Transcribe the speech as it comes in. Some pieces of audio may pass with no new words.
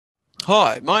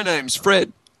Hi, my name's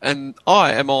Fred, and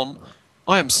I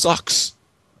am Sux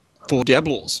for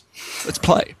Diablos. Let's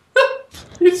play.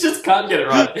 You just can't get it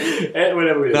right.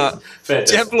 Whatever it is. Fantastic.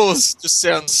 Diablos just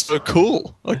sounds so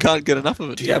cool. I can't get enough of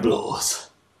it. Diablos.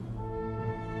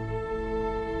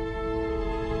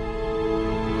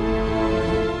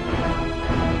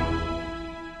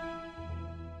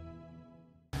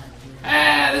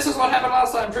 And this is what happened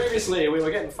last time previously. We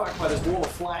were getting fucked by this wall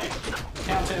of flame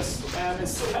countess, and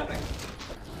it's still happening.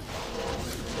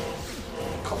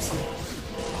 Cop some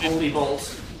holy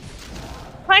balls.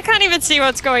 I can't even see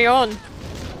what's going on.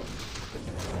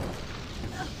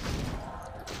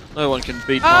 No one can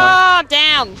beat mine. Oh,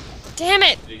 down! Damn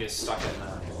it! You get stuck in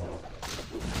there.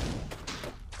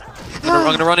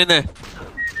 I'm gonna run in there.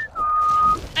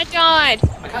 I died.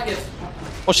 I can't get.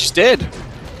 Oh, she's dead.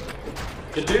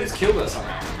 The dude's killed her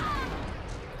somehow.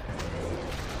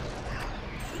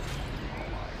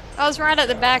 I was right at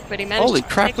the back, but he managed Holy to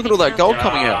crap, take look me at all that down. gold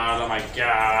coming out. Oh my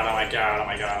god, oh my god, oh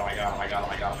my god, oh my god, oh my god, oh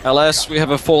my god, oh my god. Alas, we have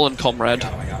a fallen comrade.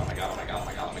 Oh my god, oh my god, oh my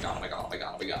god, oh my god, oh my god, oh my god, oh my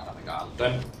god, oh my god, oh my god.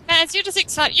 Don't. Maz, you're just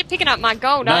excited. You're picking up my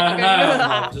gold, No, aren't you? no, Going,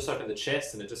 I just opened the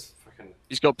chest and it just fucking.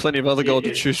 He's got plenty of other gold to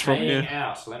It's choose from paying here.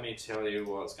 out. Let me tell you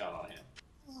what's going on here.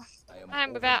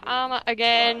 I'm without armor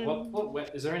again.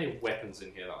 Is there any weapons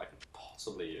in here that I could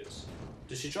possibly use?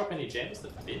 Did she drop any gems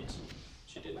that fit?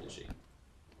 She did she?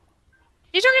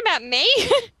 You talking about me?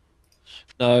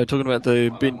 No, talking about the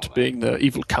Bint being the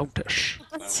evil countess.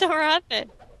 That's alright then.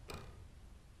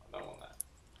 I don't want that.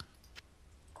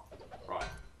 Right,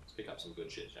 let's pick up some good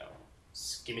shit, shall we?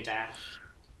 Skimmy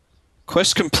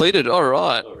Quest completed,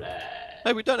 alright. Alright.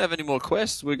 Hey, we don't have any more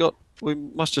quests. We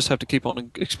must just have to keep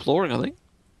on exploring, I think.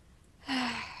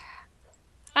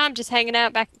 I'm just hanging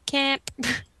out back at camp.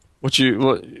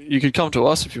 You could come to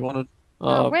us if you wanted.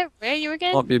 Where are you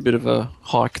again? Might be a bit of a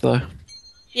hike though.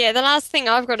 Yeah, the last thing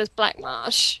I've got is Black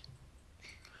Marsh.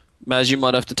 Maz, you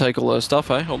might have to take all those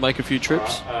stuff, eh? Or make a few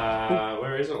trips.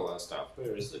 Where is all that stuff?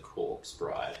 Where is the corpse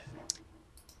bride?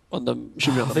 Should be on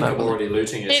I the think map. I'm already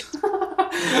looting it.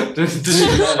 I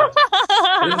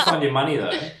didn't find your money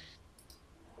though.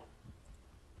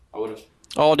 I would have.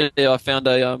 Oh, yeah, I found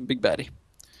a big baddie.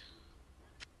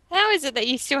 How is it that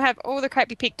you still have all the crap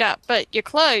you picked up, but your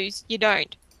clothes, you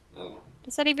don't? Oh,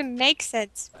 Does that even make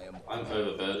sense? I'm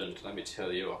overburdened. Let me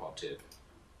tell you a hot tip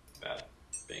about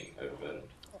being overburdened.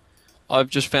 I've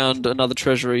just found another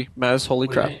treasury, Maz. Holy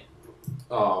What do you crap! mean?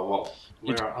 Oh, what?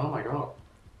 Oh my god.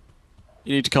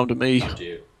 You need to come to me. Oh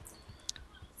dear.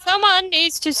 Someone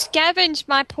needs to scavenge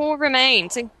my poor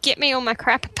remains and get me all my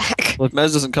crap back. Well, if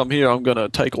Maz doesn't come here, I'm gonna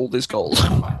take all this gold.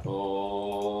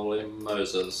 Holy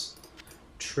Moses.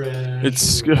 Treasure.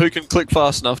 It's who can click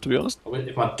fast enough, to be honest.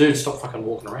 If my dude stopped fucking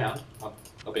walking around,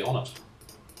 I'll be on it.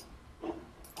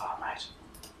 Oh, mate.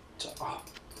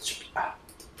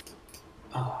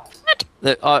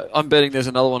 I'm betting there's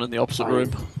another one in the opposite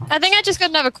room. I think I just got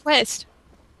another quest.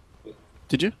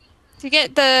 Did you? To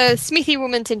get the Smithy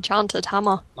Woman's Enchanted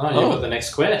Hammer. Oh, you got the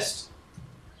next quest.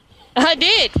 I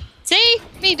did! See?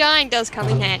 Me dying does come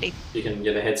in handy. You can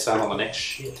get a head start on the next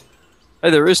shit. Hey,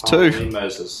 there is two. Holy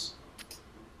Moses.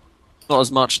 Not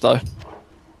as much though.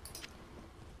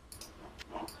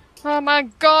 Oh my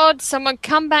god, someone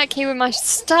come back here with my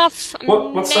stuff. I'm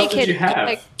What naked stuff did you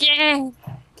have? again.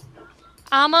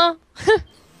 Armor?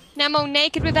 Now I'm all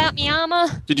naked without me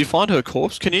armor. Did you find her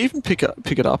corpse? Can you even pick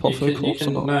it up off her corpse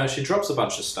or not? No, she drops a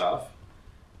bunch of stuff.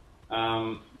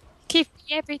 Give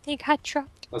me everything I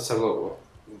dropped. Let's have a look.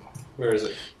 Where is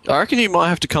it? I reckon you might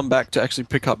have to come back to actually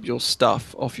pick up your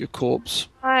stuff off your corpse.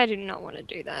 I do not want to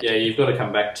do that. Yeah, you've got to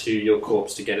come back to your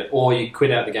corpse to get it. Or you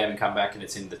quit out the game and come back and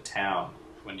it's in the town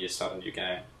when you start a new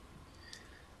game.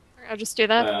 I'll just do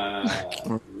that.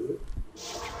 Uh,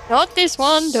 Not this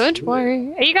one, don't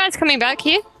worry. Are you guys coming back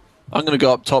here? I'm gonna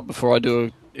go up top before I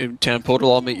do a town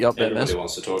portal. I'll meet you up there, everybody Maz.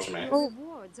 wants to talk to me.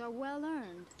 Rewards are well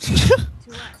earned.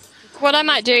 What I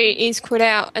might do is quit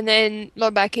out and then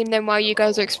log back in then while you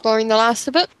guys are exploring the last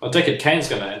of it. Well, Deckard Kane's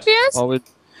going to Yes?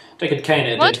 Deckard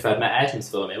Kane What? identified my items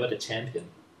for me. What a champion.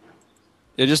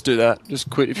 Yeah, just do that. Just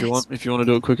quit if you want. If you want to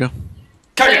do it quicker.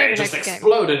 Kage just Okay.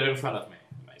 exploded in front of me.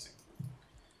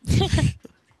 Amazing.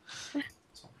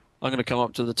 I'm gonna come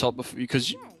up to the top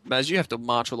because Maz, you have to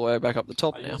march all the way back up the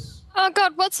top now. Yes. Oh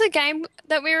god, what's the game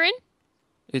that we're in?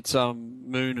 It's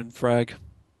Moon and Frag.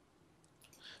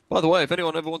 By the way, if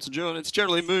anyone ever wants to join, it's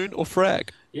generally Moon or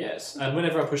Frag. Yes, and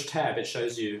whenever I push tab, it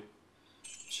shows you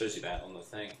that on the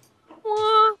thing.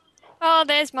 Wah. Oh,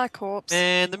 there's my corpse.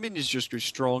 And the minions just grew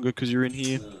stronger because you're in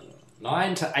here.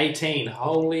 9 to 18.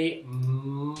 Holy.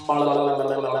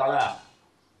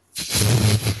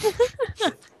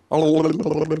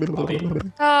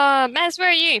 Maz, where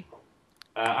are you?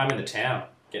 I'm in the town,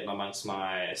 getting amongst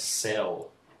my cell.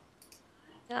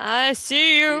 I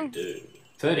see you. Do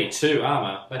 32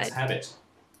 armor. Let's have it.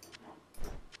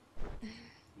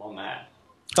 I'm on that.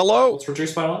 Hello? What's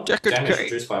reduced by 1? Jacket Damage K.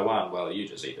 reduced by 1. Well, you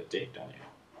just eat a dick, don't you?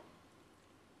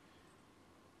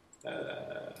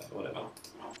 Whatever.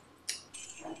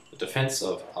 The defense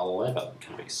of 11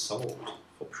 can be sold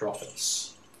for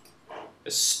profits.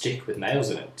 A stick with nails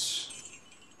in it.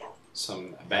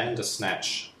 Some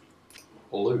bandersnatch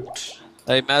loot.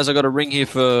 Hey, Maz, I got a ring here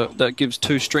for that gives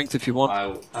 2 strength if you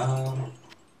want.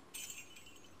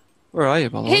 Where are you,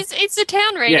 by the way? It's the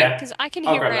town reading, Yeah. because I can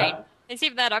I'll hear grab rain. that. It's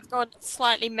either that I've gone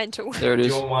slightly mental. There it Do is.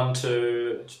 you want one to?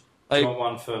 Do Hey. you want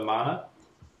one for mana?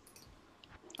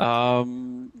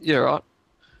 Yeah, right.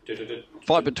 Do.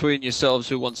 Fight between yourselves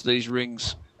who wants these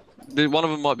rings. One of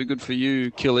them might be good for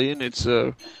you, Killian. It's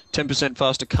a 10%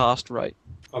 faster cast rate.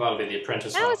 Well, that'll be the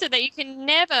apprentice How one. is it that you can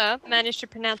never manage to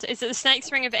pronounce it? Is it the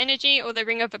snake's ring of energy or the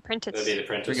ring of apprentice? That'll be the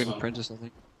apprentice Ring of one. Apprentice, I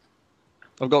think.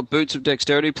 I've got boots of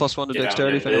dexterity, +1 to Get out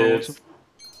dexterity if there, anyone dude. wants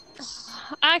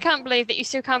them. I can't believe that you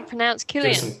still can't pronounce Give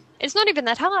Killian. us some- It's not even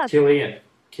that hard. Kill Ian.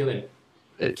 Kill him.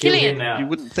 It- Kill Killian. him now. You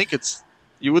wouldn't think it's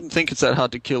that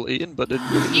hard to kill Ian, but it,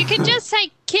 You can just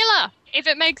say killer if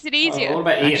it makes it easier. what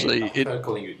about Ian? Actually, I it- prefer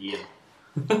calling you Ian.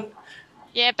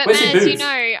 Yeah, but Where's your Maz, you boots?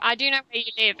 know, I do know where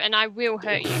you live, and I will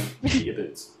hurt you. Your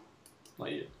boots. Not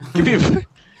you. give me a.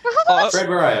 Oh, Fred,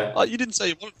 where are you? oh, you didn't say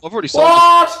you wanted. I've already sold them.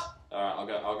 What? Alright, I'll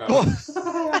go.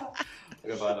 I'll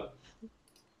go buy them.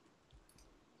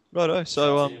 Righto.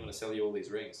 So I'm going to sell you all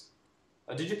these rings.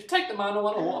 Did you take the mana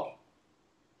one or what?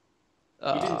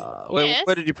 Yes.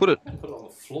 where did you put it? I put it on the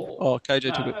floor. Oh, KJ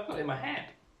No, took it. I've got it in my hand.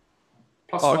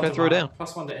 Plus Oh, one okay, to throw it mana. down.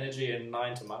 +1 to energy and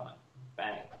 9 to mana.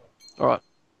 Bang. All right.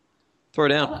 Throw it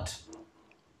down. What?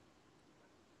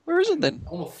 Where is it then?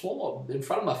 On the floor, in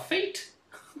front of my feet.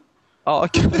 Oh,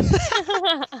 okay.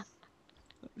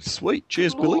 Sweet.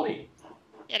 Cheers, Billy. Lordy.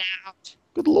 Get out.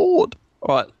 Good lord.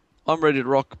 All right. I'm ready to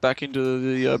rock back into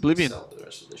the oblivion. Sell the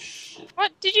rest of this shit.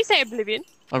 What? Did you say oblivion?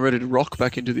 I'm ready to rock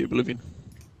back into the oblivion.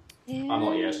 I'm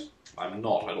not yet. I'm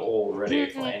not at all ready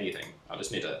for anything. I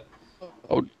just need to,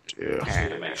 Oh dear.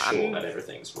 make sure that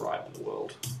everything's right in the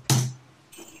world.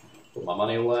 Put my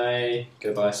money away.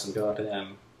 Go buy some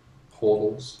goddamn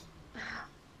portals.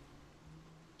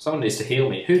 Someone needs to heal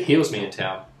me. Who heals me in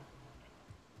town?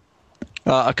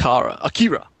 Akira.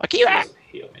 She doesn't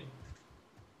heal me.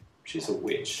 She's a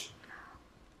witch.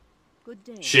 Good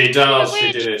day. She does. She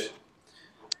witch. did it.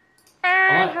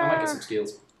 I might get some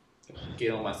skills.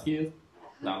 Get on my skills.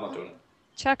 No, I'm not doing it.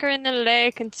 Chuck her in the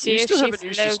lake and see You if still she haven't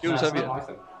used your floats. skills, No, have I you? don't like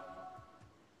them.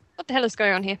 What the hell is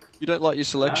going on here? You don't like your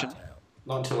selection.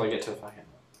 Not until I get to fucking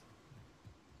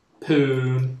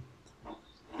Poon.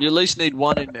 You at least need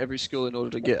one in every skill in order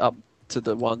to get up to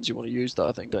the ones you want to use, though,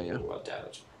 I think, don't you? Oh, I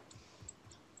doubt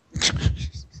it.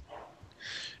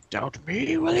 Doubt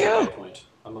me, will That's you? my point.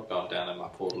 I'm not going down in my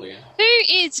portal again. Who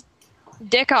is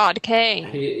Deckard Kane?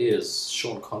 He is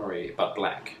Sean Connery, but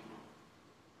black.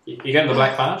 You going to the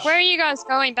Black Marsh? Where are you guys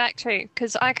going back to?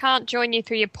 Because I can't join you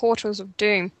through your portals of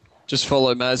doom. Just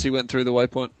follow Maz, he went through the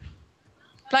waypoint.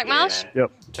 Black Marsh? Yeah.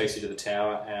 Yep. Takes you to the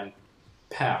tower and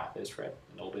pow, there's Fred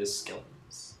and all his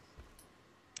skeletons.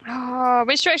 Oh,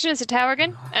 which direction is the tower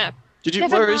again? Did you?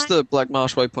 Never Where is mind. the Black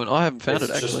Marsh waypoint? I haven't found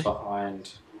It's it, just actually.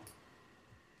 behind.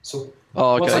 So,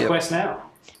 Oh, what's okay, our yep. quest now?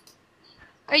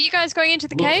 Are you guys going into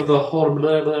the Look for cave? the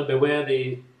horrible, beware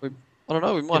the I don't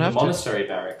know, we might have to. monastery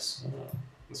barracks.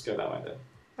 Let's go that way then.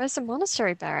 Where's the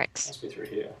monastery barracks? Let's go through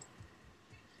here.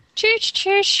 Chooch,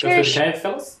 chooch, Go through the chooch. cave,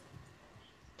 fellas.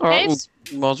 Alright, Caves?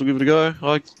 we might as well give it a go.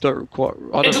 I don't quite.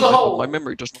 I Into don't the know. hole! My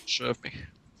memory does not serve me.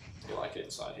 You like it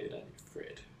inside here, don't you,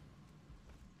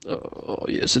 Fred? Oh,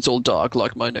 yes, it's all dark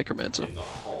like my necromancer. In the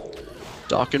hole.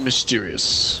 Dark and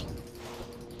mysterious.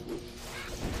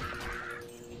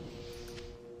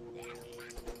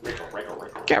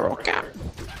 Carol Cap.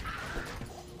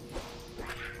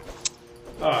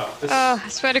 Oh, this... Oh, I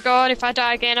swear to God, if I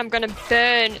die again, I'm going to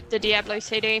burn the Diablo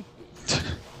CD.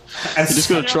 You're just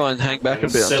gonna try and hang back a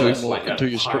and bit sell until, it you like until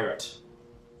a you strip. pirate.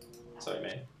 That's what you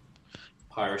mean.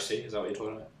 Piracy, is that what you're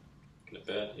talking about? Gonna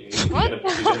burn, What? You're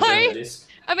gonna burn the disc?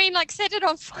 I mean, like, set it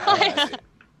on Oh, I fire. see.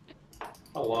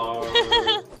 Hello.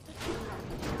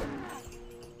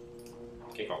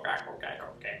 Giggle, gaggle, gaggle,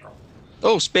 gaggle.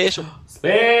 Oh, special.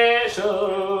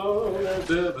 Special, let's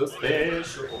do the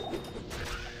special.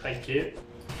 Thank you.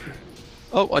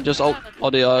 Oh, I just alt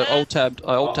tabbed.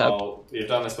 I alt tabbed. Uh-oh, you've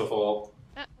done this before.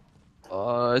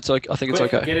 It's okay. I think it's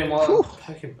Quick, okay. Get him while Whew.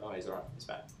 poke him. Oh, he's alright. He's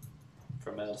back.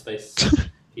 From outer space.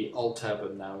 He alt-tabbed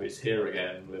and now he's here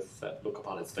again with that look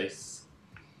upon his face.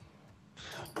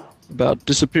 About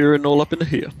disappearing all up into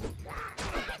here.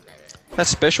 That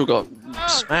special got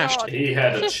smashed. God. He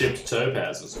had a chipped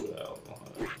topaz as well.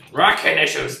 Rockin'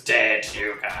 Issue's dead,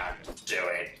 you can't do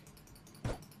it.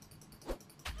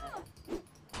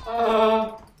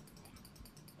 Oh,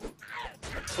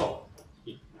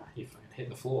 he fucking hit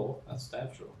the floor, that's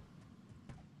damn sure.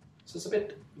 So it's a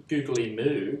bit googly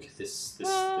moog, this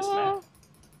map.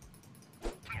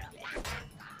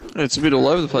 It's a bit all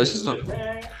over the place, isn't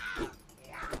it?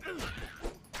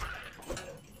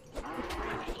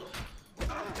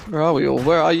 Where are we all?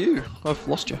 Where are you? I've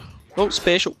lost you. Oh,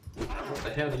 special. What the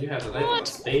hell do you have today?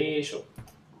 What's special?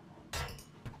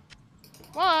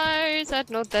 Why is that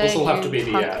not there? This will have to be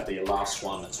you punk? the last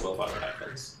one at 12 hour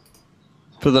happens.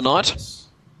 For the night?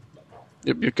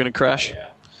 Yep, you're gonna crash. Yeah,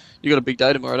 You got a big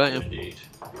day tomorrow, don't you? indeed.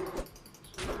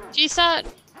 Do you start?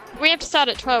 We have to start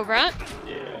at 12, right?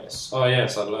 Yes. Oh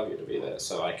yes, I'd love you to be there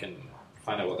so I can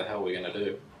find out what the hell we're gonna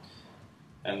do.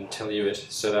 And tell you it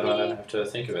so that I don't have to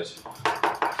think of it.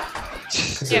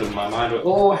 Because Yep. in my mind,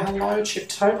 oh, hello, Chip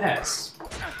Topaz.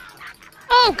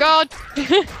 Oh God!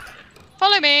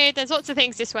 Follow me. There's lots of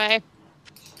things this way.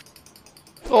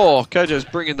 Oh, Kojo's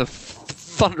bringing the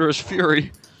thunderous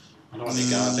fury. I don't want any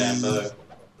goddamn bow.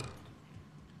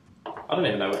 I don't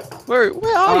even know where.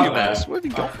 Where are Oh, you, no. Max? Where have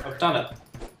you gone? I've done it.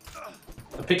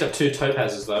 I picked up 2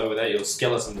 topazes though without your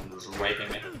skeleton raping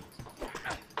me.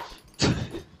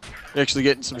 You're actually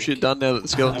getting some shit done now that the I'm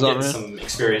skeletons getting aren't around. some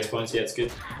experience points, yeah, it's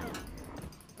good.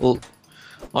 Well,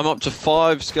 I'm up to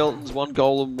 5 skeletons, 1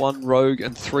 golem, 1 rogue,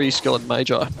 and 3 skeleton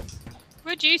magi.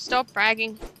 Would you stop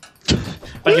bragging?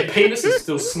 But your penis is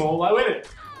still small though, isn't it?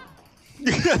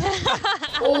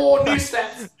 Oh, new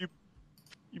stats!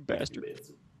 You bastard.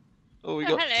 Oh, we Oh,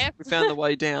 got. hello. We found the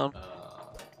way down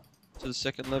to the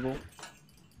 2nd level.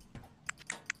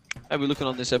 Hey, we're looking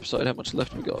on this episode. How much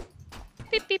left we got?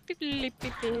 Beep, beep, beep, beep,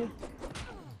 beep, beep.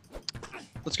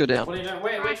 Let's go down. What are you doing?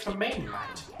 Wait for me, mate.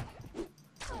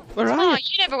 Where are Oh, you?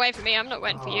 you never wait for me. I'm not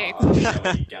waiting for you. Oh, you know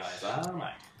where you guys are, mate.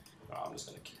 Oh, I'm just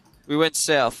gonna kill. We went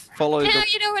south. Follow Now the.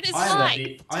 you know what it's I am,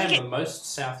 like. I Take am it. the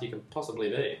most south you can possibly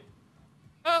be.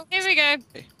 Oh, here we go.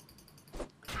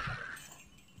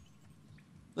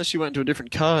 Unless you went to a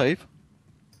different cave.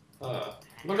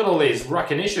 Look at all these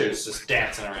rockin' issues just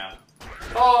dancing around.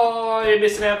 Oh, you're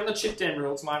missing out on the chip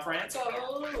emeralds, my friends.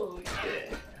 Oh,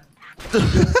 yeah.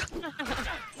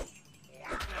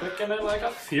 Clicking it like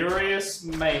a furious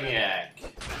maniac.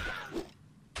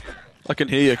 I can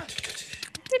hear you.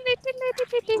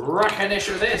 Rockin'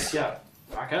 issue this, yeah.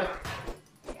 Fucker.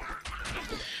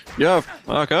 Yeah,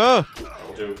 Marco. I'll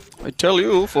do. I tell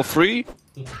you, for free.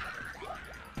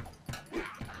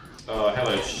 Oh,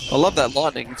 hello. I love that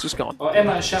lightning. It's just gone. Oh,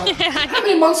 Emma, how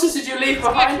many monsters did you leave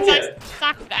behind you?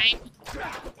 Suck, Dane.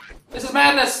 This is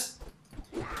madness.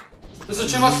 This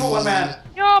is too much for one man.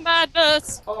 Your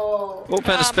madness. Oh, Oh,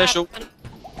 found a special.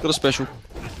 Got a special.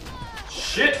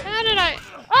 shit. How did I?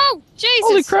 Oh, Jesus!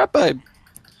 Holy crap, babe.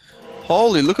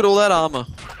 Holy, look at all that armor.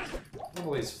 Look at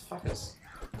all these fuckers.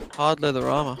 Hard leather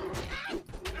armor.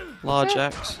 Large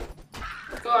axe.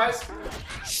 Guys,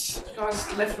 you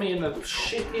guys left me in the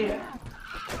shit here.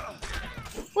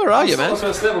 Where are you, I'm man? on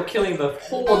first level killing the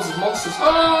hordes of monsters.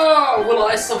 Oh, will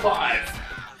I survive?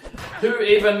 Who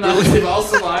even knows if I'll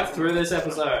survive through this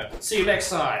episode? See you next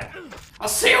time. I'll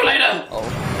see you later.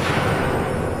 Oh.